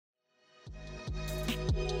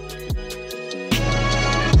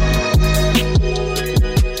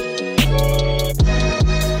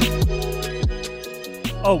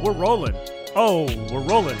Oh, we're rolling.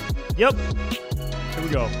 Yep. Here we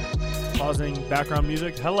go. Pausing background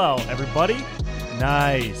music. Hello, everybody.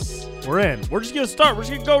 Nice. We're in. We're just going to start. We're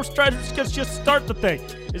just going to go straight. Just start the thing.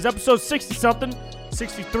 It's episode 60-something.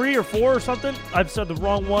 63 or 4 or something. I've said the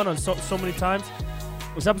wrong one on so many times.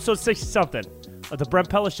 It's episode 60-something of the Brent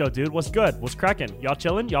Pella Show, dude. What's good? What's cracking? Y'all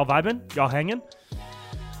chilling? Y'all vibing? Y'all hanging?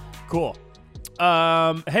 Cool.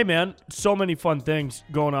 Hey, man. So many fun things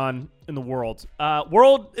going on in the world.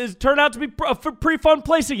 World is turned out to be a pretty fun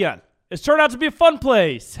place again. It's turned out to be a fun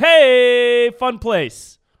place. Hey, fun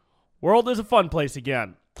place. World is a fun place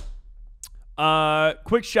again.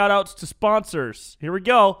 Quick shout outs to sponsors. Here we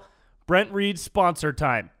go. Brent Reed sponsor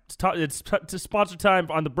time. It's sponsor time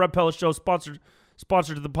on the Brent Pella Show. Sponsor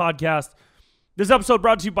to the podcast. This episode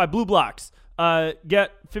brought to you by Blue Blocks.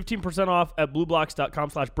 Get 15% off at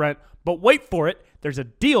blueblocks.com/Brent. But wait for it. There's a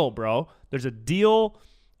deal, bro. There's a deal.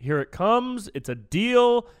 Here it comes. It's a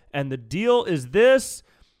deal. And the deal is this.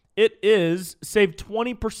 It is save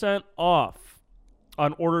 20% off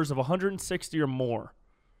on orders of 160 or more.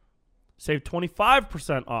 Save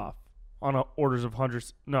 25% off on orders of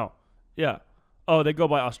hundreds. No. Yeah. Oh, they go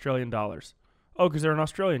by Australian dollars. Oh, because they're an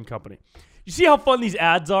Australian company. You see how fun these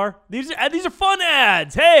ads are? These are fun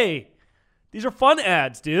ads. Hey. These are fun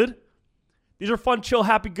ads, dude. These are fun, chill,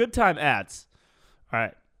 happy, good time ads. All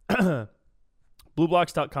right.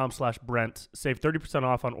 Blueblocks.com/Brent. Save 30%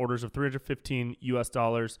 off on orders of $315 US,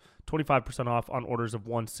 25% off on orders of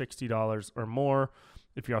 $160 or more.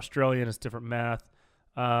 If you're Australian, it's different math.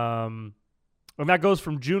 And that goes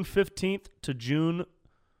from June 15th to June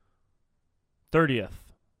 30th.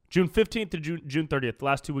 June 15th to June 30th, the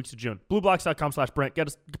last 2 weeks of June. Blueblocks.com/Brent.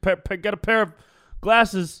 Get a pair of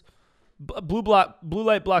glasses, blue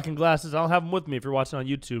light blocking glasses. I don't have them with me if you're watching on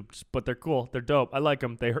YouTube, but they're cool. They're dope. I like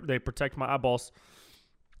them. They protect my eyeballs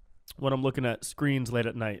when I'm looking at screens late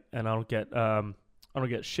at night, and I don't get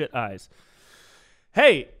shit eyes.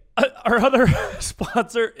 Hey, our other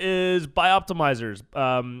sponsor is Bioptimizers.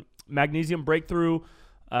 Magnesium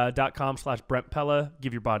Breakthrough.com/Brent Pella.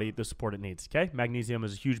 Give your body the support it needs, okay? Magnesium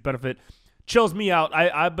is a huge benefit. Chills me out.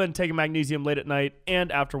 I've been taking magnesium late at night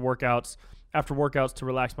and after workouts. After workouts to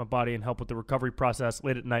relax my body and help with the recovery process.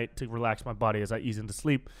 Late at night to relax my body as I ease into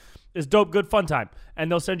sleep. It's dope, good, fun time.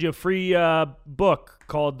 And they'll send you a free book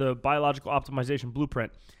called The Biological Optimization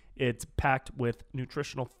Blueprint. It's packed with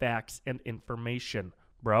nutritional facts and information,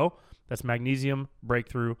 bro. That's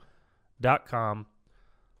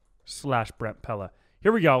magnesiumbreakthrough.com/Brent Pella.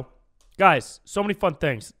 Here we go. Guys, so many fun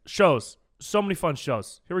things. Shows. So many fun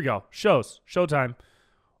shows. Here we go. Shows. Showtime.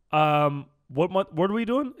 What month? What are we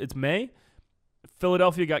doing? It's May.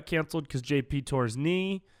 Philadelphia got canceled because JP tore his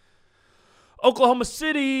knee. Oklahoma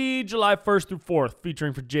City, July 1st through 4th,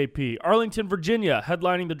 featuring for JP. Arlington, Virginia,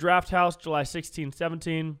 headlining the Draft House, July 16,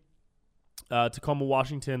 17. Tacoma,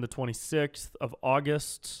 Washington, the 26th of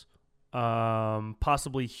August.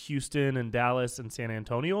 Possibly Houston and Dallas and San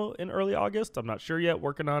Antonio in early August. I'm not sure yet.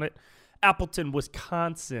 Working on it. Appleton,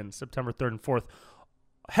 Wisconsin, September 3rd and 4th.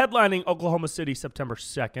 Headlining Oklahoma City, September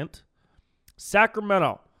 2nd.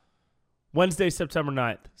 Sacramento, Wednesday, September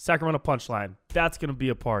 9th. Sacramento Punchline. That's going to be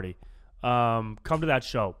a party. Come to that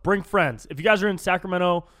show. Bring friends. If you guys are in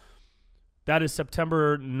Sacramento, that is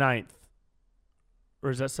September 9th.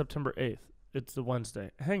 Or is that September 8th? It's the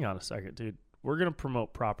Wednesday. Hang on a second, dude. We're going to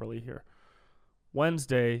promote properly here.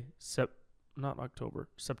 Wednesday, not October,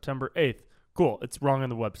 September 8th. Cool. It's wrong on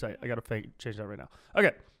the website. I got to change that right now.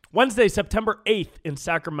 Okay. Wednesday, September 8th in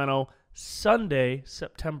Sacramento. Sunday,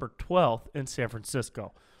 September 12th in San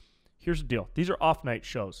Francisco. Here's the deal. These are off-night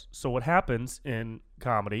shows. So what happens in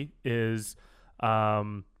comedy is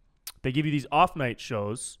they give you these off-night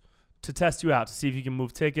shows to test you out, to see if you can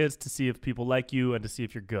move tickets, to see if people like you, and to see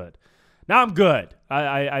if you're good. Now I'm good.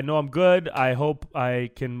 I know I'm good. I hope I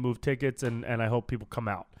can move tickets, and I hope people come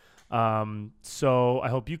out. So I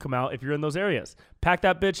hope you come out if you're in those areas. Pack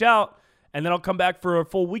that bitch out, and then I'll come back for a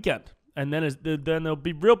full weekend. And then there'll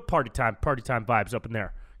be real party time vibes up in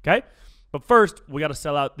there, okay? But first, we got to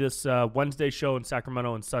sell out this Wednesday show in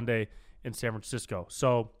Sacramento and Sunday in San Francisco.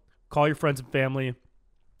 So call your friends and family.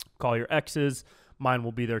 Call your exes. Mine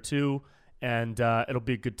will be there too, and it'll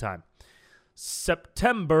be a good time.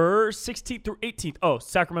 September 16th through 18th. Oh,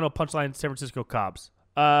 Sacramento Punchline, San Francisco Cobbs.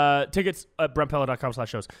 Tickets at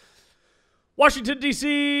BrentPella.com/shows. Washington,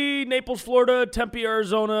 D.C., Naples, Florida, Tempe,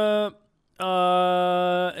 Arizona,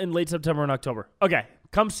 in late September and October. Okay,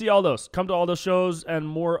 come see all those. Come to all those shows and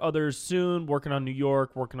more others soon. Working on New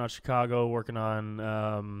York, working on Chicago, working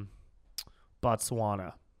on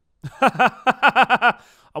Botswana.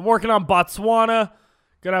 I'm working on Botswana.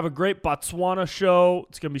 Gonna have a great Botswana show.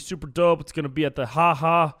 It's gonna be super dope. It's gonna be at the Ha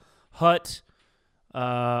Ha Hut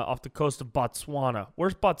off the coast of Botswana.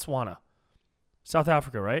 Where's Botswana? South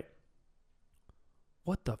Africa, right?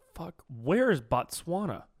 What the fuck? Where is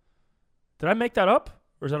Botswana? Did I make that up?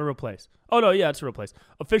 Or is that a real place? Oh, no, yeah, it's a real place.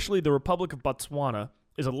 Officially, the Republic of Botswana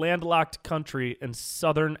is a landlocked country in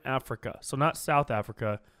southern Africa. So not South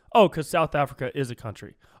Africa. Oh, because South Africa is a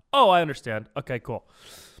country. Oh, I understand. Okay, cool.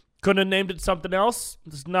 Couldn't have named it something else.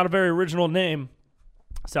 This is not a very original name,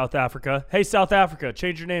 South Africa. Hey, South Africa,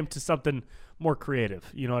 change your name to something more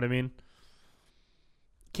creative. You know what I mean?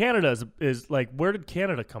 Canada is like, where did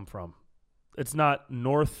Canada come from? It's not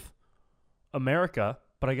North America,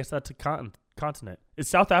 but I guess that's a continent. Is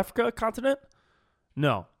South Africa a continent?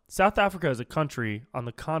 No. South Africa is a country on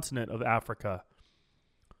the continent of Africa.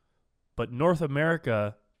 But North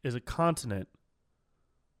America is a continent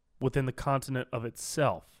within the continent of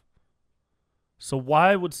itself. So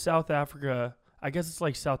why would South Africa... I guess it's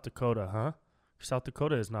like South Dakota, huh? South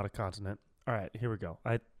Dakota is not a continent. All right, here we go.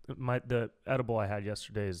 The edible I had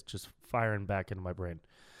yesterday is just firing back into my brain.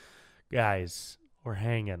 Guys, we're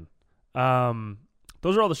hanging.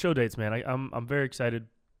 Those are all the show dates, man. I'm very excited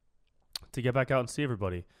to get back out and see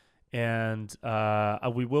everybody. And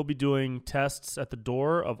we will be doing tests at the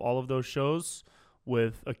door of all of those shows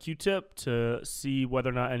with a Q-tip to see whether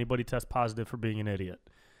or not anybody tests positive for being an idiot.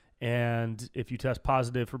 And if you test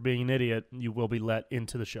positive for being an idiot, you will be let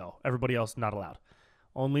into the show. Everybody else not allowed.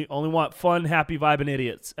 Only want fun, happy vibing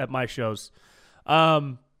idiots at my shows.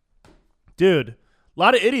 Dude, a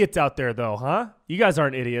lot of idiots out there though, huh? You guys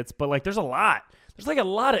aren't idiots, but like there's a lot. There's like a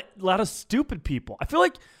lot of stupid people.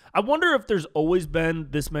 I wonder if there's always been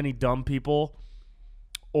this many dumb people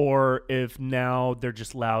or if now they're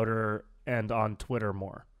just louder and on Twitter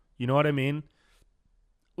more. You know what I mean?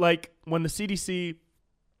 Like when the CDC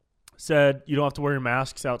said you don't have to wear your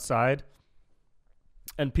masks outside,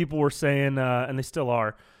 and people were saying, and they still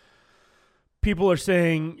are, people are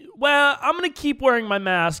saying, well, I'm going to keep wearing my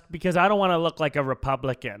mask because I don't want to look like a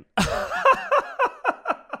Republican.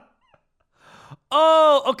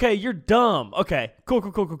 Oh, okay, you're dumb. Okay,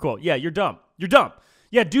 cool. Yeah, you're dumb.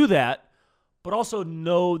 Yeah, do that, but also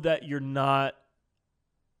know that you're not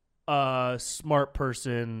a smart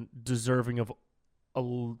person deserving of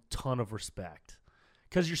a ton of respect.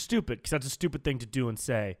 Because you're stupid, because that's a stupid thing to do and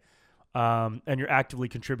say. And you're actively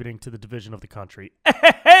contributing to the division of the country.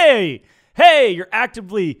 Hey, you're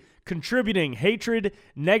actively contributing hatred,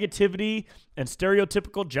 negativity, and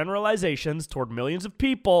stereotypical generalizations toward millions of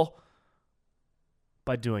people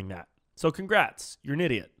by doing that. So congrats, you're an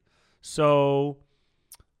idiot. So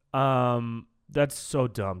that's so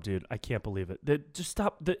dumb, dude. I can't believe it. Just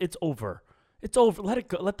stop. It's over. It's over. Let it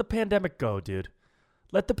go. Let the pandemic go, dude.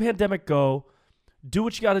 Let the pandemic go. Do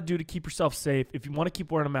what you got to do to keep yourself safe. If you want to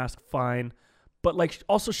keep wearing a mask, fine. But, like,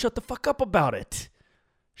 also shut the fuck up about it.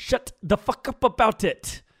 Shut the fuck up about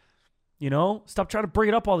it. You know? Stop trying to bring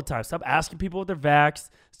it up all the time. Stop asking people if they're vaxxed.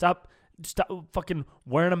 Stop fucking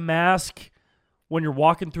wearing a mask when you're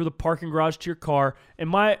walking through the parking garage to your car. In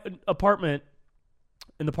my apartment,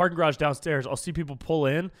 in the parking garage downstairs, I'll see people pull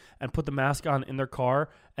in and put the mask on in their car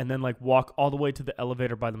and then, like, walk all the way to the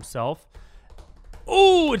elevator by themselves.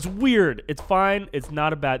 Oh, it's weird. It's fine. It's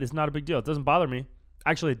not a big deal. It doesn't bother me.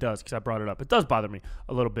 Actually, it does because I brought it up. It does bother me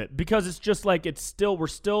a little bit because it's just like we're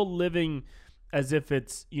still living as if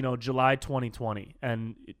it's, July 2020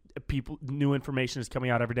 and new information is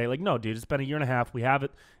coming out every day. Like, no, dude, it's been a year and a half. We have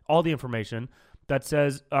all the information that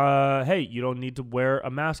says, hey, you don't need to wear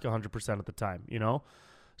a mask 100% of the time,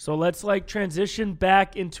 So let's transition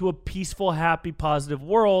back into a peaceful, happy, positive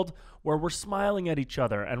world where we're smiling at each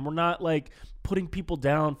other and we're not putting people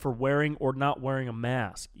down for wearing or not wearing a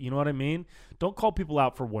mask. You know what I mean? Don't call people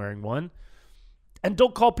out for wearing one. And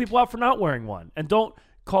don't call people out for not wearing one. And don't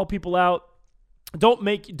call people out. Don't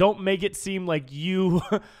make it seem like you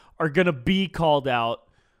are going to be called out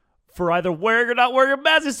for either wearing or not wearing a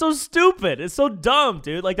mask. It's so stupid. It's so dumb,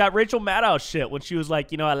 dude. Like that Rachel Maddow shit when she was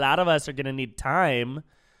like, a lot of us are going to need time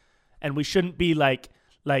and we shouldn't be like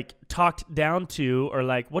talked down to, or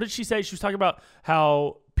what did she say? She was talking about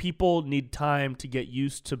how people need time to get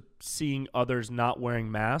used to seeing others not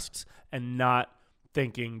wearing masks and not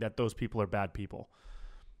thinking that those people are bad people.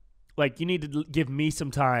 You need to give me some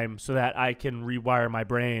time so that I can rewire my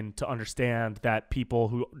brain to understand that people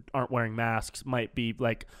who aren't wearing masks might be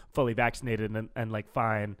fully vaccinated and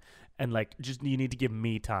fine. And you need to give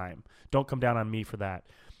me time. Don't come down on me for that.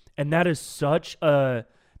 And that is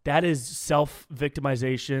that is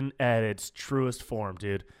self-victimization at its truest form,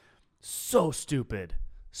 dude. So stupid.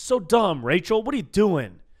 So dumb, Rachel. What are you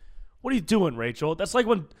doing? What are you doing, Rachel? That's like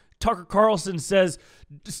when Tucker Carlson says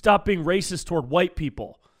stop being racist toward white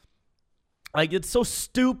people. Like, it's so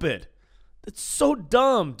stupid. It's so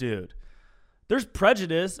dumb, dude. There's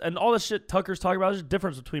prejudice and all the shit Tucker's talking about. There's a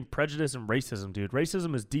difference between prejudice and racism, dude.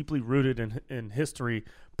 Racism is deeply rooted in history.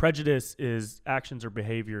 Prejudice is actions or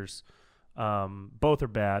behaviors. Both are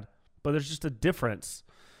bad, but there's just a difference.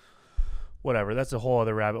 Whatever. That's a whole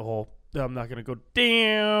other rabbit hole that I'm not going to go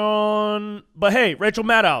down. But hey, Rachel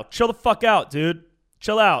Maddow, chill the fuck out, dude.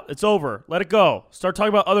 Chill out. It's over. Let it go. Start talking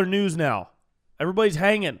about other news now. Everybody's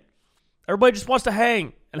hanging. Everybody just wants to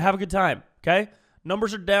hang and have a good time, okay?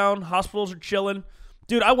 Numbers are down. Hospitals are chilling.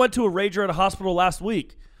 Dude, I went to a rager at a hospital last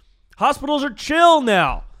week. Hospitals are chill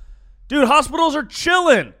now. Dude, hospitals are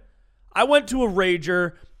chilling. I went to a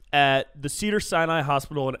rager at the Cedars-Sinai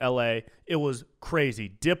Hospital in L.A. It was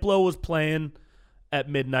crazy. Diplo was playing at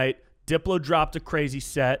midnight. Diplo dropped a crazy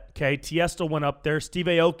set, okay? Tiesto went up there. Steve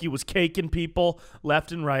Aoki was caking people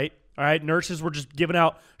left and right, all right? Nurses were just giving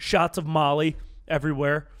out shots of Molly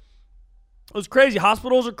everywhere. It was crazy.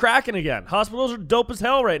 Hospitals are cracking again. Hospitals are dope as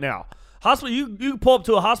hell right now. Hospital, you can pull up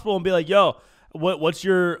to a hospital and be like, "Yo, what's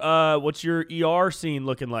your ER scene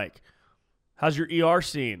looking like? How's your ER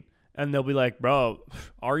scene?" And they'll be like, "Bro,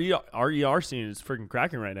 our ER scene is freaking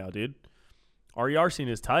cracking right now, dude. Our ER scene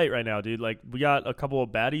is tight right now, dude. Like, we got a couple of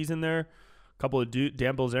baddies in there, a couple of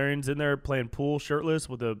Dan Bilzerians in there playing pool shirtless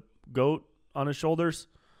with a goat on his shoulders.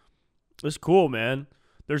 It's cool, man.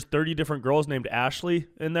 There's 30 different girls named Ashley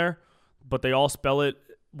in there, but they all spell it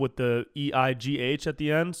with the EIGH at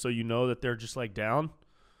the end, so you know that they're just like down.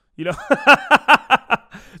 You know?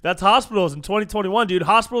 That's hospitals in 2021, dude.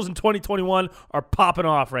 Hospitals in 2021 are popping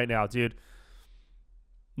off right now, dude.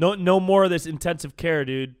 No more of this intensive care,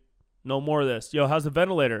 dude. No more of this. Yo, how's the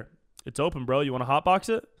ventilator? It's open, bro. You want to hotbox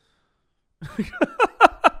it?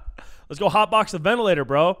 Let's go hotbox the ventilator,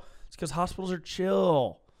 bro. It's because hospitals are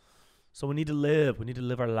chill. So we need to live. We need to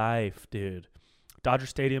live our life, dude. Dodger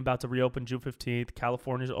Stadium about to reopen June 15th.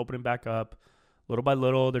 California's opening back up. Little by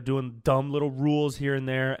little, they're doing dumb little rules here and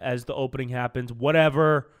there as the opening happens.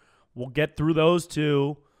 Whatever. We'll get through those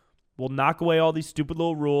too. We'll knock away all these stupid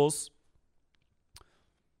little rules.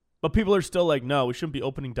 But people are still like, no, we shouldn't be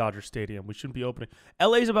opening Dodger Stadium. We shouldn't be opening.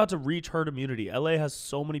 LA's about to reach herd immunity. LA has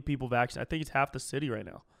so many people vaccinated. I think it's half the city right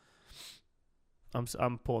now.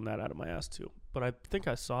 I'm pulling that out of my ass too. But I think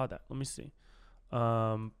I saw that. Let me see.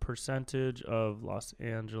 Percentage of Los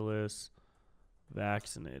Angeles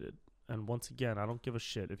vaccinated. And once again, I don't give a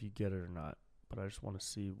shit if you get it or not, but I just want to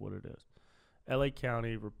see what it is. LA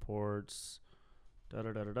County reports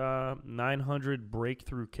 900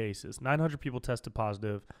 breakthrough cases. 900 people tested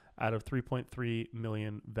positive out of 3.3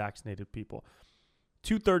 million vaccinated people.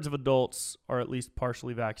 2/3 of adults are at least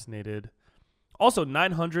partially vaccinated. Also,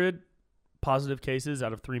 900 positive cases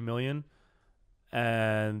out of 3 million,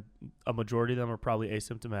 and a majority of them are probably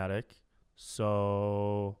asymptomatic.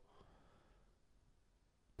 So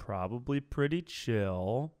probably pretty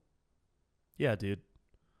chill. Yeah, dude.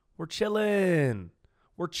 We're chilling.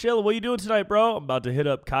 We're chilling. What are you doing tonight, bro? I'm about to hit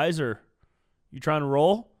up Kaiser. You trying to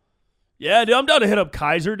roll? Yeah, dude. I'm down to hit up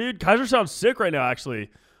Kaiser, dude. Kaiser sounds sick right now,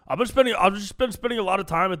 actually. I've just been spending a lot of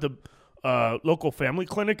time at the local family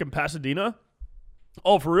clinic in Pasadena.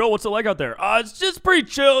 Oh, for real? What's it like out there? It's just pretty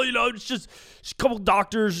chill, you know. It's just a couple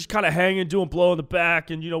doctors just kind of hanging, doing blow in the back,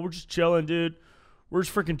 and, you know, we're just chilling, dude. We're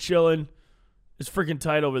just freaking chilling. It's freaking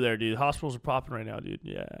tight over there, dude. Hospitals are popping right now, dude.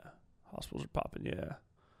 Yeah. Hospitals are popping, yeah.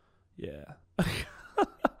 Yeah.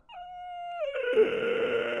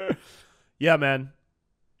 Yeah, man.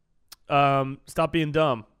 Stop being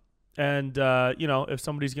dumb. And, you know, if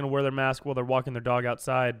somebody's going to wear their mask while they're walking their dog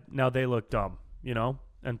outside, now they look dumb, you know?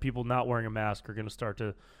 And people not wearing a mask are going to start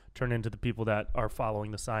to turn into the people that are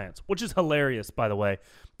following the science, which is hilarious, by the way,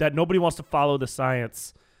 that nobody wants to follow the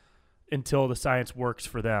science until the science works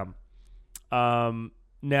for them.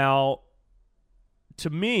 Now, to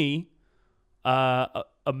me, a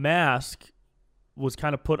mask was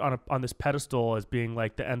kind of put on this pedestal as being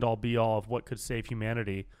like the end-all be-all of what could save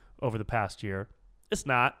humanity over the past year. It's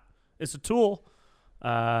not. It's a tool.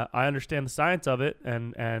 I understand the science of it,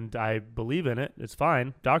 and I believe in it. It's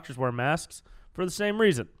fine. Doctors wear masks for the same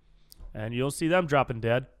reason, and you'll see them dropping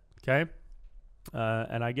dead. Okay,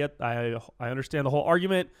 and I understand the whole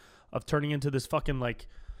argument of turning into this fucking like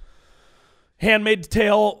Handmaid's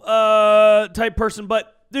Tale type person.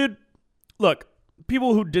 But dude, look,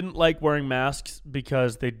 people who didn't like wearing masks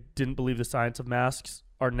because they didn't believe the science of masks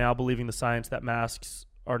are now believing the science that masks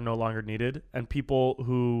are no longer needed, and people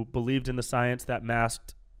who believed in the science that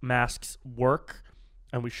masks work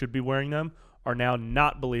and we should be wearing them are now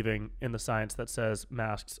not believing in the science that says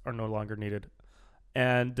masks are no longer needed.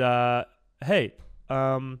 And hey,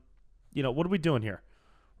 what are we doing here?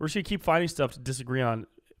 We're just going to keep finding stuff to disagree on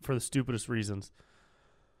for the stupidest reasons.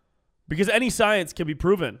 Because any science can be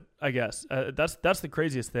proven, I guess. That's the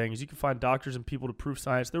craziest thing, is you can find doctors and people to prove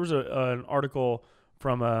science. There was an article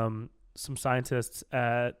from some scientists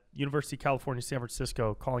at University of California, San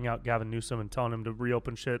Francisco, calling out Gavin Newsom and telling him to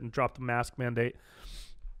reopen shit and drop the mask mandate.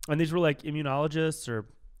 And these were like immunologists or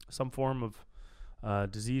some form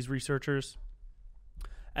of disease researchers.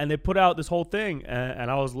 And they put out this whole thing, and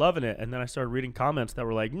I was loving it. And then I started reading comments that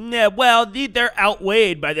were like, nah, well, they're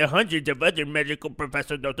outweighed by the hundreds of other medical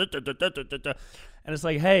professors. And it's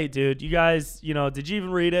like, hey, dude, you guys, did you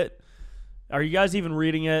even read it? Are you guys even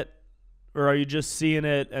reading it? Or are you just seeing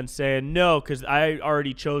it and saying, no, because I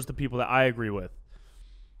already chose the people that I agree with?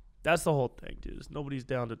 That's the whole thing, dude. Nobody's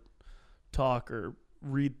down to talk or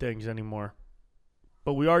read things anymore.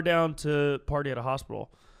 But we are down to party at a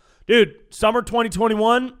hospital. Dude, summer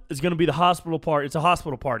 2021 is going to be the hospital party. It's a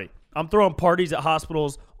hospital party. I'm throwing parties at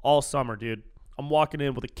hospitals all summer, dude. I'm walking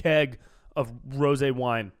in with a keg of rosé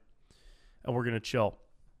wine, and we're going to chill.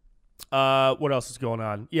 What else is going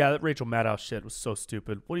on? Yeah, that Rachel Maddow shit was so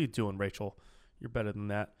stupid. What are you doing, Rachel? You're better than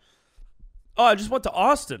that. Oh, I just went to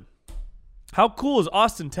Austin. How cool is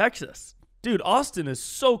Austin, Texas? Dude, Austin is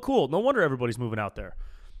so cool. No wonder everybody's moving out there.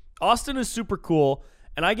 Austin is super cool,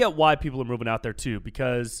 and I get why people are moving out there too,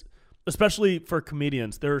 because especially for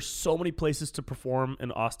comedians, there are so many places to perform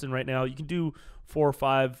in Austin right now. You can do 4 or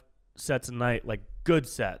 5 sets a night, like good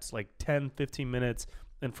sets, like 10, 15 minutes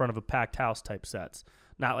in front of a packed house type sets,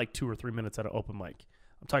 not like 2 or 3 minutes at an open mic.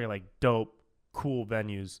 I'm talking like dope, cool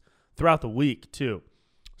venues throughout the week too.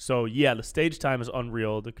 So yeah, the stage time is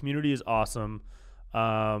unreal. The community is awesome.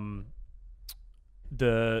 The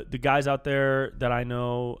guys out there that I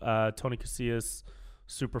know, Tony Casillas,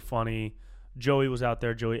 super funny. Joey was out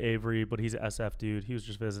there, Joey Avery, but he's an SF dude. He was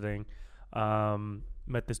just visiting.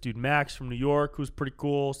 Met this dude Max from New York, who's pretty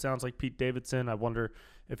cool. Sounds like Pete Davidson. I wonder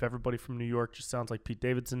if everybody from New York just sounds like Pete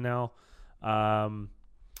Davidson now.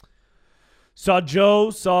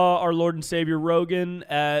 Saw our Lord and Savior Rogan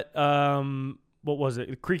at what was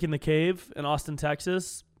it? Creek in the Cave in Austin,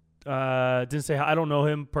 Texas. Didn't say hi. I don't know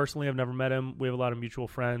him personally. I've never met him. We have a lot of mutual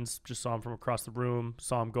friends. Just saw him from across the room.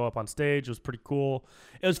 Saw him go up on stage. It was pretty cool.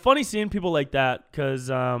 It was funny seeing people like that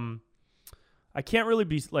because I can't really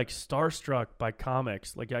be like starstruck by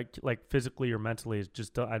comics, like physically or mentally. It's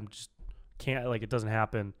just I'm just can't, like, it doesn't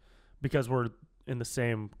happen because we're in the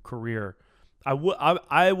same career.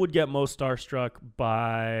 I would get most starstruck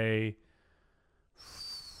by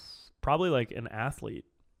probably like an athlete.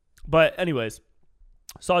 But anyways.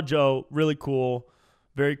 Saw Joe, really cool,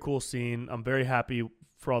 very cool scene. I'm very happy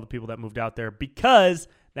for all the people that moved out there because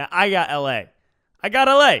now I got LA. I got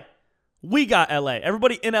LA. We got LA.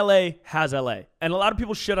 Everybody in LA has LA. And a lot of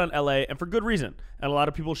people shit on LA, and for good reason. And a lot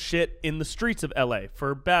of people shit in the streets of LA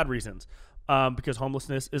for bad reasons because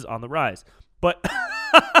homelessness is on the rise. But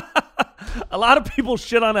a lot of people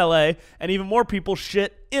shit on LA, and even more people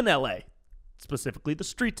shit in LA, specifically the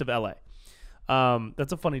streets of LA.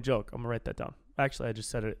 That's a funny joke. I'm going to write that down. Actually, I just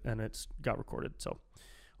said it and it's got recorded, so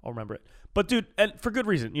I'll remember it. But dude, and for good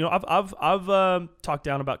reason. I've talked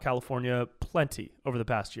down about California plenty over the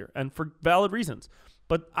past year, and for valid reasons.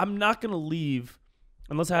 But I'm not gonna leave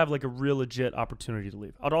unless I have like a real legit opportunity to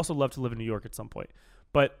leave. I'd also love to live in New York at some point,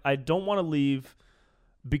 but I don't want to leave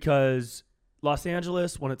because Los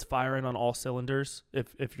Angeles, when it's firing on all cylinders,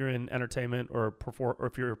 if you're in entertainment or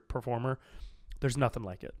if you're a performer, there's nothing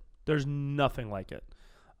like it. There's nothing like it.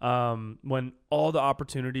 When all the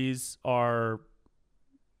opportunities are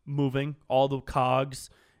moving, all the cogs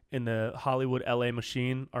in the Hollywood LA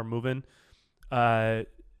machine are moving,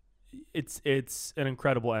 it's an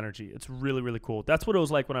incredible energy. It's really, really cool. That's what it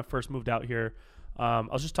was like when I first moved out here. I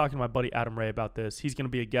was just talking to my buddy Adam Ray about this. He's going to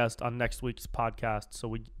be a guest on next week's podcast, so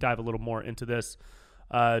we dive a little more into this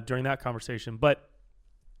during that conversation. But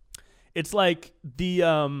it's like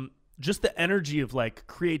the just the energy of like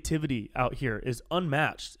creativity out here is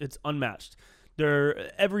unmatched. It's unmatched.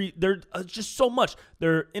 There's just so much.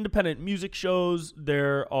 There are independent music shows.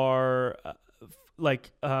 There are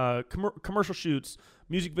commercial shoots,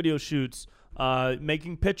 music video shoots,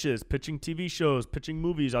 making pitches, pitching TV shows, pitching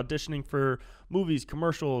movies, auditioning for movies,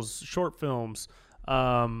 commercials, short films,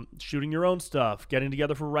 shooting your own stuff, getting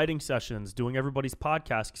together for writing sessions, doing everybody's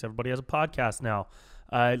podcast because everybody has a podcast now.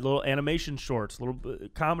 Little animation shorts, little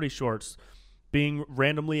comedy shorts, being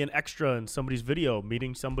randomly an extra in somebody's video,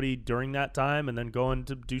 meeting somebody during that time and then going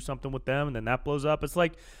to do something with them, and then that blows up. It's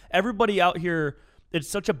like everybody out here, it's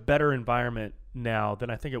such a better environment now than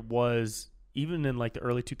I think it was even in like the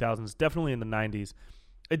early 2000s, definitely in the 90s.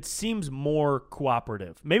 it seems more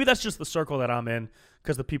cooperative. Maybe that's just the circle that I'm in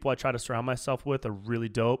because the people I try to surround myself with are really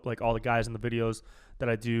dope. Like all the guys in the videos that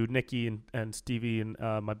I do, Nikki and Stevie and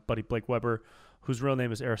my buddy Blake Weber, whose real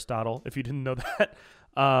name is Aristotle, if you didn't know that.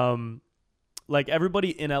 Like everybody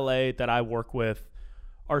in LA that I work with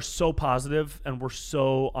are so positive and we're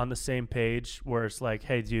so on the same page where it's like,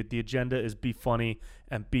 hey, dude, the agenda is be funny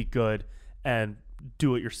and be good and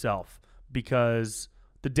do it yourself. Because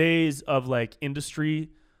the days of like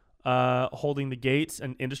industry holding the gates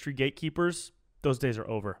and industry gatekeepers, those days are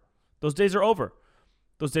over. Those days are over.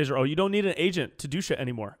 You don't need an agent to do shit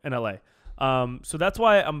anymore in LA. So that's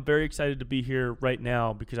why I'm very excited to be here right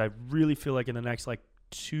now, because I really feel like in the next like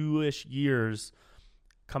 2-ish years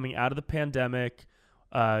coming out of the pandemic,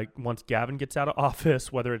 once Gavin gets out of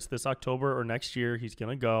office, whether it's this October or next year, he's going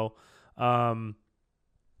to go, and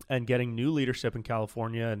getting new leadership in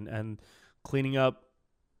California and cleaning up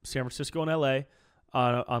San Francisco and LA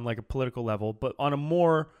on like a political level, but on a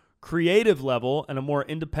more creative level and a more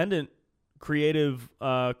independent creative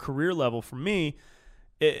career level for me,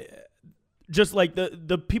 just like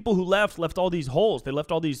the people who left all these holes. They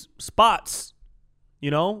left all these spots,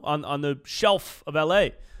 on the shelf of LA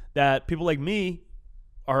that people like me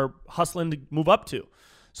are hustling to move up to.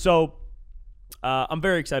 So I'm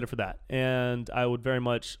very excited for that. And I would very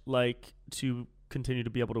much like to continue to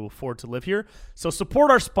be able to afford to live here. So support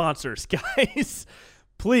our sponsors, guys.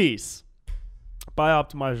 Please buy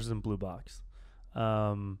optimizers and Blue Box.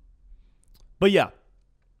 But yeah,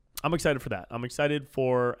 I'm excited for that. I'm excited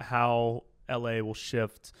for how LA will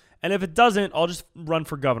shift. And if it doesn't, I'll just run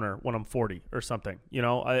for governor when I'm 40 or something,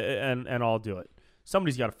 and I'll do it.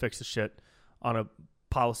 Somebody's got to fix the shit on a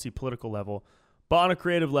political level. But on a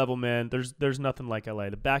creative level, man, there's nothing like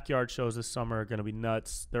LA. The backyard shows this summer are going to be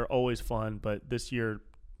nuts. They're always fun, but this year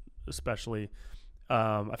especially,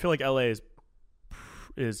 I feel like LA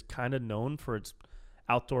is kind of known for its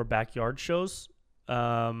outdoor backyard shows,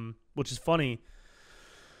 which is funny.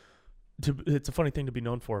 It's a funny thing to be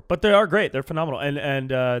known for, but they are great. They're phenomenal,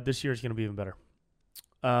 and this year is going to be even better.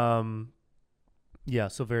 Yeah,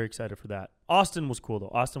 so very excited for that. Austin was cool,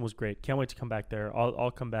 though. Austin was great. Can't wait to come back there.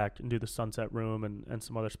 I'll come back and do the Sunset Room and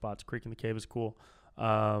some other spots. Creek in the Cave is cool.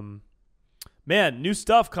 Man, new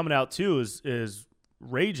stuff coming out, too, is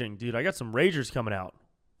raging, dude. I got some ragers coming out.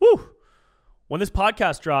 Woo! When this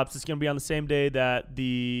podcast drops, it's going to be on the same day that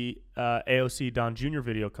the AOC Don Jr.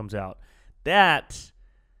 video comes out. That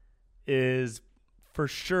is for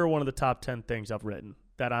sure one of the top 10 things I've written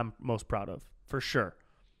that I'm most proud of. For sure.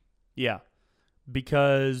 Yeah.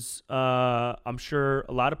 Because I'm sure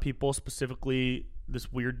a lot of people, specifically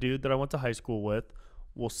this weird dude that I went to high school with,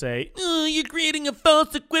 will say, "Oh, you're creating a false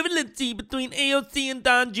equivalency between AOC and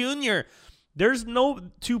Don Jr." There's no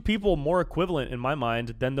two people more equivalent in my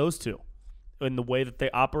mind than those two in the way that they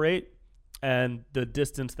operate and the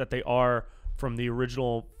distance that they are from the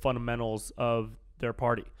original fundamentals of their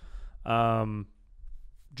party.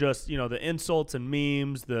 Just, the insults and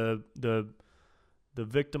memes, the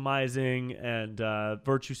victimizing and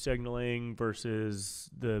virtue signaling versus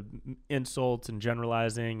the insults and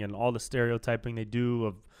generalizing and all the stereotyping they do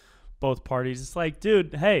of both parties. It's like,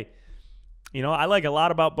 dude, hey, I like a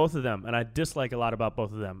lot about both of them and I dislike a lot about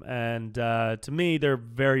both of them. And to me, they're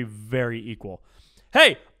very, very equal.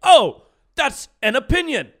 Hey, that's an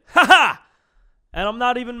opinion. Ha ha! And I'm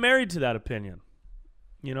not even married to that opinion.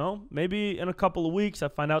 Maybe in a couple of weeks I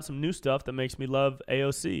find out some new stuff that makes me love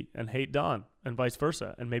AOC and hate Don and vice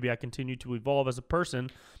versa. And maybe I continue to evolve as a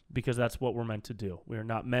person because that's what we're meant to do. We are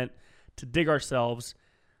not meant to dig ourselves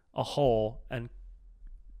a hole and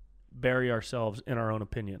bury ourselves in our own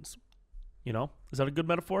opinions. Is that a good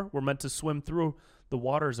metaphor? We're meant to swim through the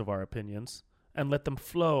waters of our opinions and let them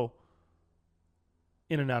flow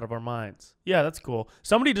in and out of our minds. Yeah, that's cool.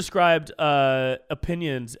 Somebody described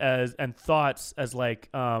opinions and thoughts as like,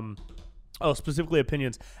 specifically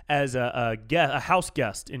opinions as a house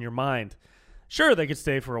guest in your mind. Sure, they could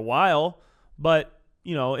stay for a while, but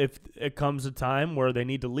if it comes a time where they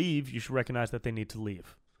need to leave, you should recognize that they need to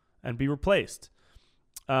leave and be replaced.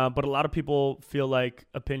 But a lot of people feel like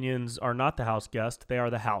opinions are not the house guest; they are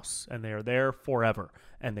the house, and they are there forever,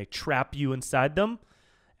 and they trap you inside them.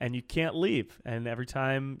 And you can't leave. And every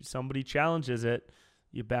time somebody challenges it,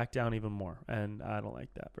 you back down even more. And I don't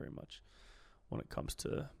like that very much when it comes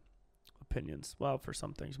to opinions. Well, for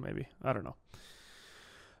some things, maybe. I don't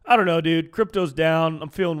know, dude. Crypto's down. I'm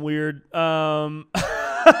feeling weird. Bitcoin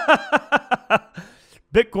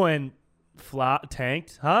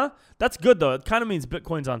tanked, huh? That's good, though. It kind of means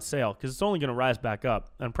Bitcoin's on sale because it's only going to rise back up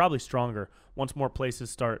and probably stronger once more places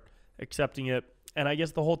start accepting it. And I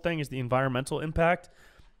guess the whole thing is the environmental impact.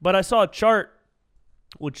 But I saw a chart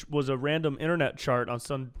which was a random internet chart on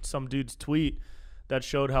some dude's tweet that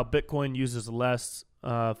showed how Bitcoin uses less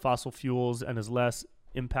fossil fuels and is less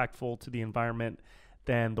impactful to the environment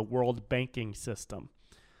than the world banking system.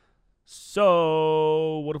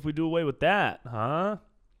 So what if we do away with that, huh?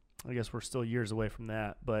 I guess we're still years away from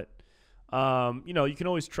that, but you can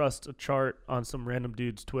always trust a chart on some random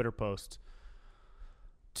dude's Twitter post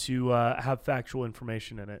to have factual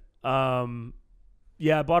information in it.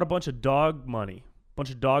 Yeah, I bought a bunch of dog money, bunch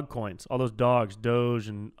of dog coins, all those dogs, Doge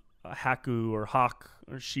and Haku or Hawk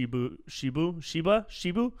or Shiba.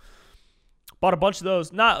 Bought a bunch of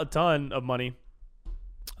those, not a ton of money,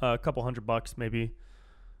 a couple $100 maybe.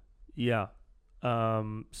 Yeah.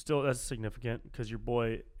 Still, that's significant because your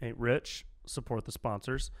boy ain't rich. Support the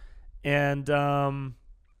sponsors. And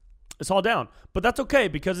it's all down. But that's okay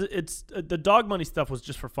because it's the dog money stuff was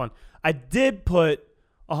just for fun. I did put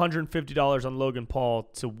 $150 on Logan Paul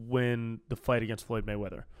to win the fight against Floyd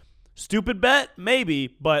Mayweather. Stupid bet?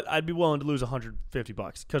 Maybe, but I'd be willing to lose $150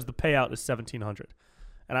 because the payout is $1,700.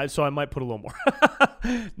 And so I might put a little more.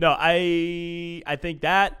 No, I think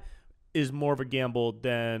that is more of a gamble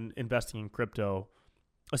than investing in crypto,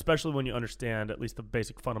 especially when you understand at least the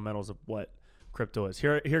basic fundamentals of what crypto is.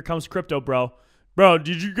 Here comes crypto, bro. Bro,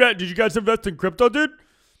 did you guys invest in crypto, dude?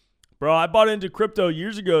 Bro, I bought into crypto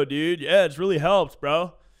years ago, dude. Yeah, it's really helped,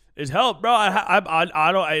 bro. It's helped, bro.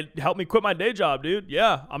 It helped me quit my day job, dude.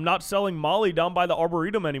 Yeah, I'm not selling Molly down by the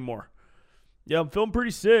Arboretum anymore. Yeah, I'm feeling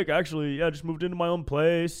pretty sick, actually. Yeah, I just moved into my own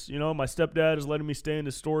place. My stepdad is letting me stay in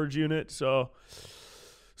the storage unit, so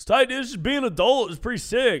it's tight, dude. Just being an adult is pretty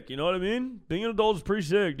sick. You know what I mean? Being an adult is pretty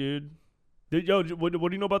sick, dude. Yo, what do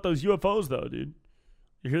you know about those UFOs, though, dude?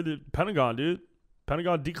 You hear the Pentagon, dude?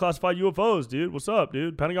 Pentagon declassified UFOs, dude. What's up,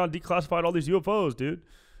 dude? Pentagon declassified all these UFOs, dude.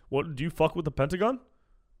 What, do you fuck with the Pentagon?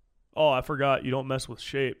 Oh, I forgot. You don't mess with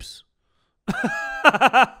shapes.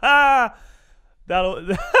 I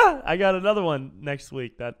got another one next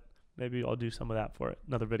week that maybe I'll do some of that for it.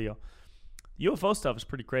 Another video. UFO stuff is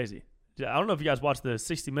pretty crazy. I don't know if you guys watched the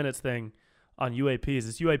 60 Minutes thing on UAPs.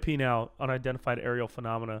 It's UAP now, unidentified aerial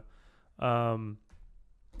phenomena.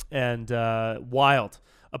 Wild.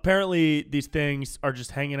 Apparently, these things are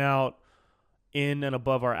just hanging out in and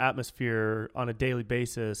above our atmosphere on a daily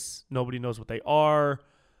basis. Nobody knows what they are.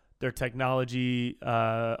 Their technology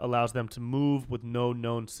allows them to move with no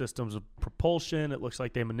known systems of propulsion. It looks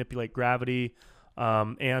like they manipulate gravity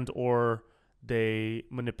and or they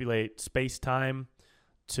manipulate space-time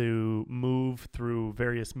to move through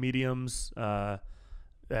various mediums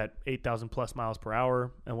at 8,000 plus miles per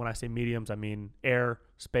hour. And when I say mediums, I mean air,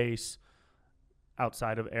 space,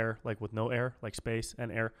 outside of air, like with no air, like space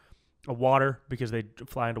and air, water, because they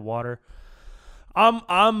fly into water.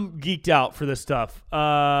 I'm geeked out for this stuff.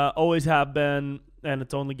 Always have been, and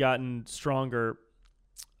it's only gotten stronger.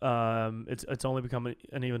 It's only become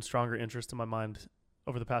an even stronger interest in my mind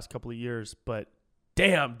over the past couple of years. But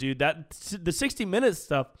damn, dude, the 60 Minutes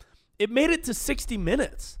stuff, it made it to 60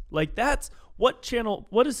 Minutes. Like, that's what channel?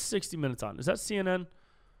 What is 60 Minutes on? Is that CNN,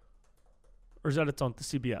 or is that it's on the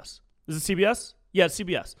CBS? Is it CBS? Yeah, it's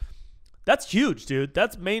CBS. That's huge, dude.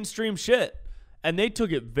 That's mainstream shit. And they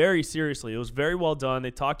took it very seriously. It was very well done.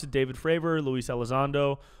 They talked to David Fravor, Luis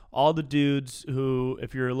Elizondo, all the dudes who,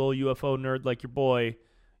 if you're a little UFO nerd like your boy,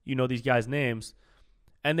 you know these guys' names.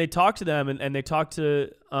 And they talked to them, and they talked to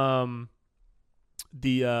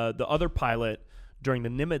the other pilot during the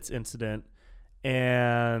Nimitz incident.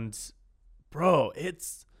 And, bro,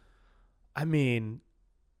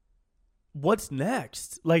 what's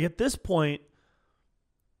next? Like, at this point,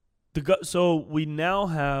 so we now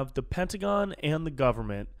have the Pentagon and the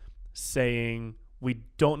government saying we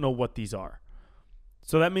don't know what these are.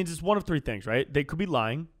 So that means it's one of three things, right? They could be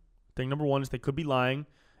lying. Thing number one is they could be lying,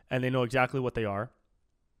 and they know exactly what they are.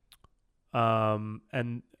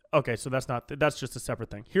 And okay, so that's just a separate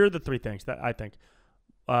thing. Here are the three things that I think.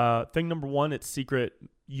 Thing number one, it's secret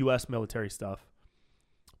U.S. military stuff.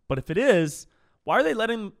 But if it is, why are they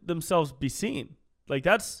letting themselves be seen? Like,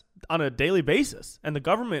 that's on a daily basis. And the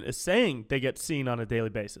government is saying they get seen on a daily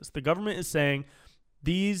basis. The government is saying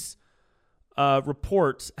these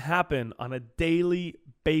reports happen on a daily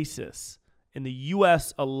basis in the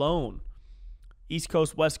U.S. alone. East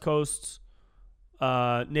Coast, West Coast,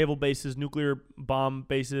 naval bases, nuclear bomb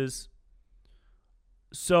bases.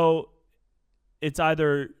 So it's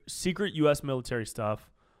either secret U.S. military stuff,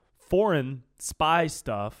 foreign spy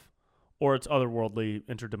stuff, or it's otherworldly,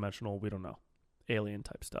 interdimensional, we don't know. Alien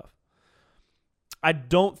type stuff. I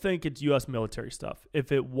don't think it's U.S. military stuff.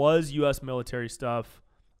 If it was U.S. military stuff,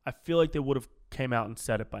 I feel like they would have came out and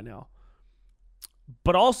said it by now.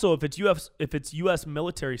 But also, if it's U.S.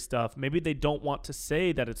 military stuff, maybe they don't want to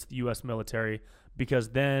say that it's the U.S. military because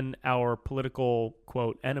then our political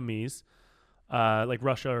quote enemies, like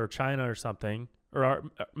Russia or China or something,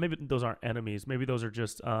 maybe those aren't enemies. Maybe those are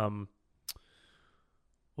just what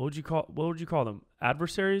would you call them?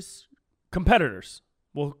 Adversaries, competitors.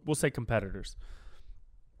 We'll say competitors.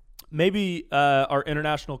 Maybe our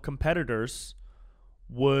international competitors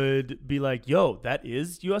would be like, yo, that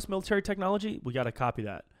is U.S. military technology. We got to copy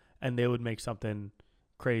that. And they would make something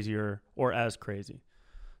crazier or as crazy.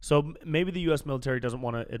 So maybe the U.S. military doesn't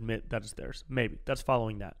want to admit that it's theirs. Maybe. That's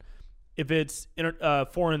following that. If it's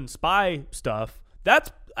foreign spy stuff,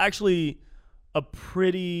 that's actually a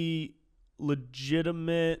pretty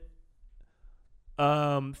legitimate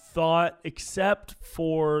thought, except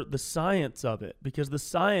for the science of it, because the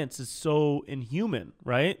science is so inhuman,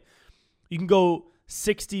 right? You can go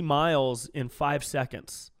 60 miles in 5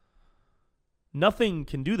 seconds. Nothing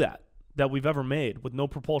can do that we've ever made, with no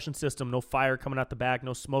propulsion system, no fire coming out the back,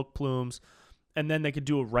 no smoke plumes. And then they could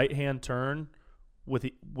do a right-hand turn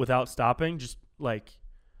without stopping. Just like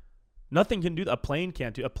nothing can do that. A plane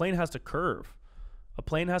can't do. A plane has to curve. A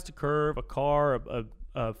plane has to curve. A car,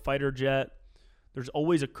 a fighter jet. There's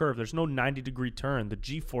always a curve. There's no 90-degree turn. The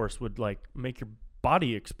G-force would like make your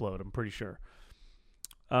body explode, I'm pretty sure.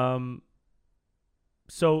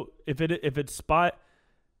 So if it's spy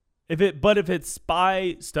stuff,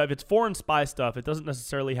 if it's foreign spy stuff, it doesn't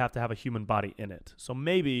necessarily have to have a human body in it. So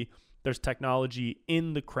maybe there's technology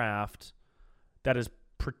in the craft that is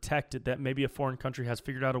protected, that maybe a foreign country has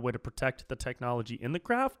figured out a way to protect the technology in the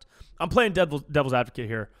craft. I'm playing devil's advocate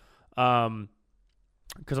here,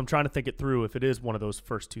 because I'm trying to think it through if it is one of those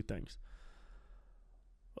first two things.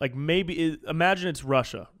 Like imagine it's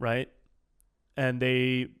Russia, right? And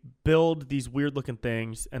they build these weird-looking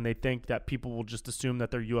things, and they think that people will just assume that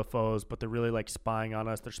they're UFOs, but they're really like spying on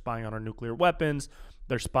us. They're spying on our nuclear weapons.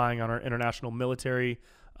 They're spying on our international military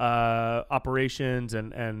operations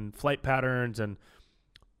and flight patterns and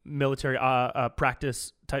military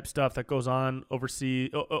practice type stuff that goes on overseas,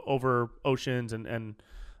 over oceans and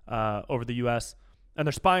over the U.S. And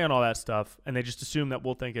they're spying on all that stuff, and they just assume that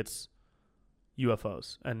we'll think it's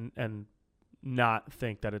UFOs and not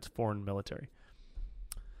think that it's foreign military.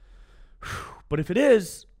 But if it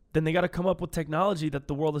is, then they got to come up with technology that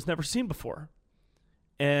the world has never seen before.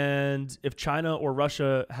 And if China or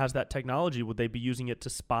Russia has that technology, would they be using it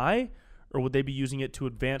to spy, or would they be using it to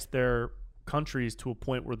advance their countries to a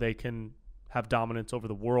point where they can have dominance over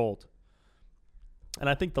the world? And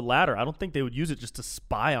I think the latter. I don't think they would use it just to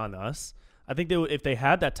spy on us. I think they would, if they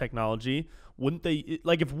had that technology, wouldn't they,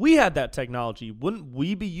 like if we had that technology, wouldn't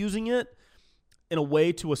we be using it in a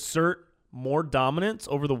way to assert more dominance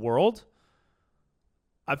over the world?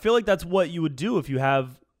 I feel like that's what you would do if you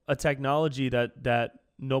have a technology that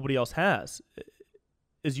nobody else has,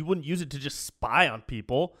 is you wouldn't use it to just spy on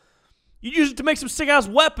people. You'd use it to make some sick-ass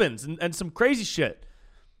weapons and some crazy shit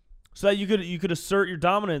so that you could assert your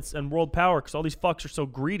dominance and world power, because all these fucks are so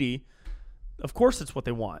greedy. Of course it's what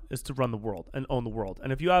they want, is to run the world and own the world.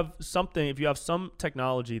 And if you have some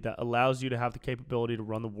technology that allows you to have the capability to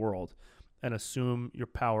run the world and assume your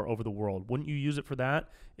power over the world, wouldn't you use it for that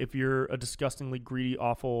if you're a disgustingly greedy,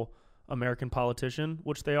 awful American politician,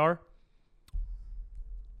 which they are?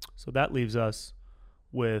 So that leaves us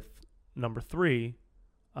with number 3.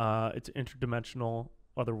 It's an interdimensional,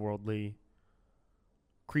 otherworldly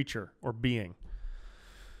creature or being.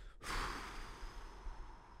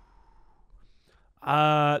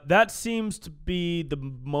 That seems to be the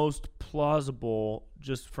most plausible,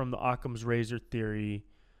 just from the Occam's razor theory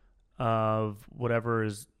of whatever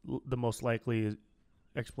is the most likely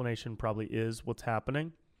explanation probably is what's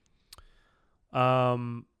happening.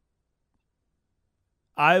 It's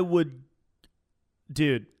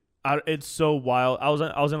so wild. I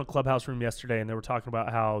was in a Clubhouse room yesterday, and they were talking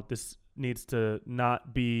about how this needs to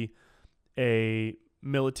not be a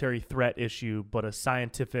military threat issue, but a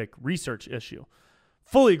scientific research issue.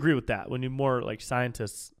 Fully agree with that. We need more like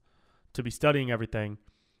scientists to be studying everything.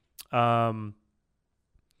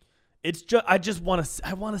 It's just I want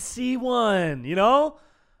to see one, you know?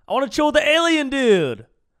 I want to chill with the alien dude.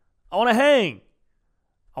 I want to hang.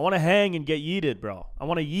 I want to hang and get yeeted, bro. I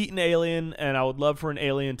want to yeet an alien, and I would love for an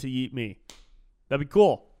alien to yeet me. That'd be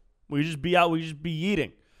cool. We just be out. We just be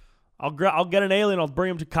yeeting. I'll get an alien. I'll bring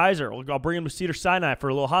him to Kaiser. I'll bring him to Cedars-Sinai for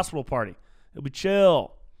a little hospital party. It'll be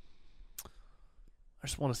chill. I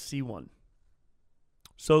just want to see one.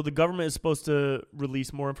 So the government is supposed to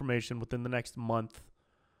release more information within the next month.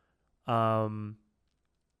 But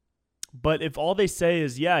if all they say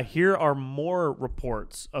is, yeah, here are more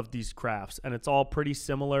reports of these crafts, and it's all pretty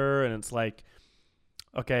similar, and it's like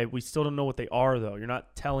Okay, we still don't know what they are, though. You're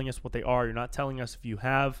not telling us what they are. You're not telling us if you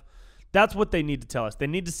have. That's what they need to tell us. They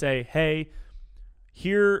need to say, hey,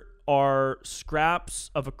 here are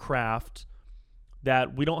scraps of a craft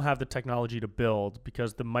that we don't have the technology to build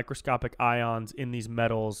because the microscopic ions in these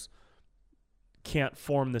metals can't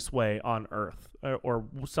form this way on Earth or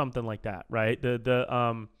something like that, right?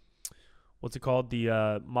 The what's it called?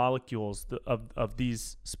 The molecules of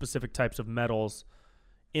these specific types of metals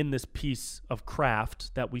in this piece of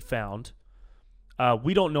craft that we found,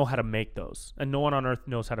 we don't know how to make those, and no one on Earth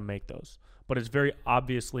knows how to make those. But it's very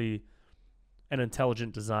obviously an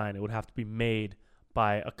intelligent design. It would have to be made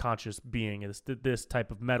by a conscious being. This type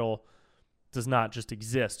of metal does not just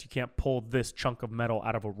exist. You can't pull this chunk of metal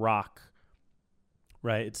out of a rock,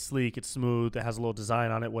 right? It's sleek, it's smooth, it has a little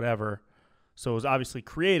design on it, whatever. So it was obviously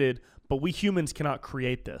created, but we humans cannot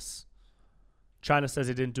create this. China says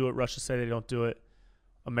they didn't do it. Russia says they don't do it.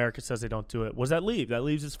 America says they don't do it. What does that leave? That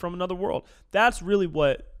leaves it's from another world. That's really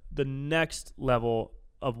what the next level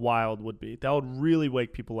of wild would be. That would really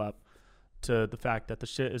wake people up to the fact that the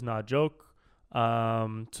shit is not a joke.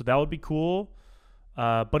 So that would be cool.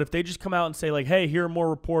 But if they just come out and say like, hey, here are more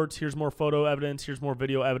reports, here's more photo evidence, here's more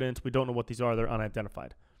video evidence, we don't know what these are, they're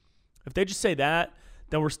unidentified. If they just say that,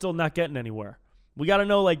 then we're still not getting anywhere. We got to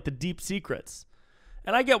know like the deep secrets.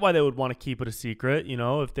 And I get why they would want to keep it a secret, you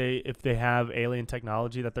know, if they have alien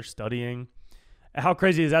technology that they're studying. How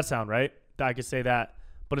crazy does that sound, right? That I could say that,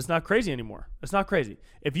 but it's not crazy anymore. It's not crazy.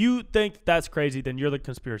 If you think that's crazy, then you're the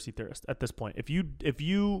conspiracy theorist at this point. If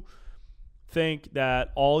you think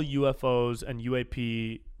that all UFOs and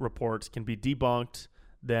UAP reports can be debunked,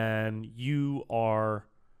 then you are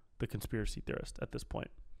the conspiracy theorist at this point.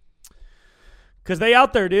 Because they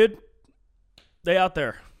out there, dude. They out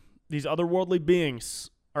there. These otherworldly beings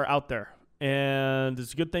are out there, and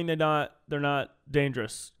it's a good thing they're not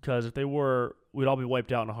dangerous. Because if they were, we'd all be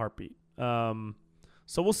wiped out in a heartbeat. So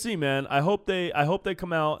we'll see, man. I hope they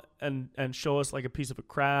come out and show us like a piece of a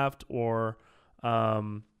craft or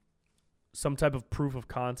some type of proof of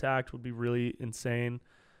contact would be really insane.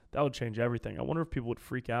 That would change everything. I wonder if people would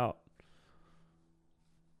freak out.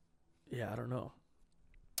 Yeah, I don't know.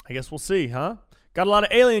 I guess we'll see, huh? Got a lot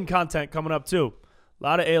of alien content coming up too. A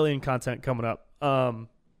lot of alien content coming up. How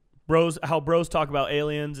Bros Talk About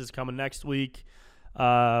Aliens is coming next week,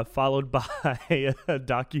 followed by a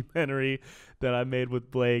documentary that I made with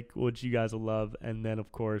Blake, which you guys will love. And then,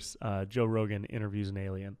 of course, Joe Rogan interviews an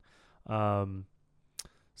alien.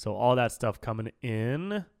 So all that stuff coming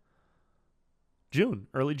in June,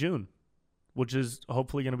 early June, which is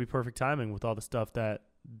hopefully going to be perfect timing with all the stuff that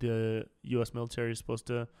the U.S. military is supposed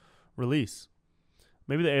to release.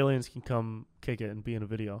 Maybe the aliens can come kick it and be in a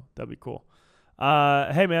video. That'd be cool.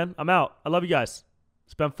 Hey, man, I'm out. I love you guys.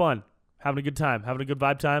 It's been fun. Having a good time. Having a good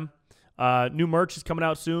vibe time. New merch is coming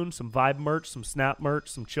out soon. Some vibe merch, some snap merch,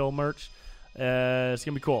 some chill merch. It's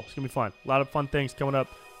going to be cool. It's going to be fun. A lot of fun things coming up.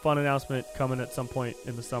 Fun announcement coming at some point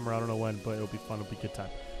in the summer. I don't know when, but it'll be fun. It'll be a good time.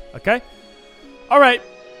 Okay? All right.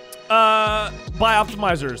 Buy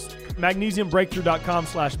optimizers.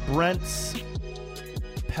 Magnesiumbreakthrough.com/Brent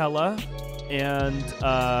Pella and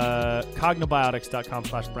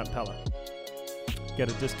cognobiotics.com/Brent Pella. Get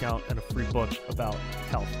a discount and a free book about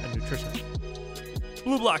health and nutrition.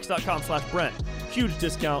 Blueblocks.com/Brent. Huge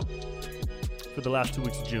discount for the last 2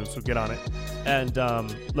 weeks of June, so get on it. And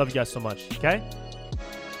love you guys so much, okay?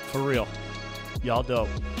 For real. Y'all dope.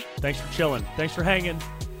 Thanks for chilling. Thanks for hanging.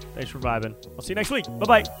 Thanks for vibing. I'll see you next week.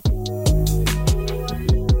 Bye-bye.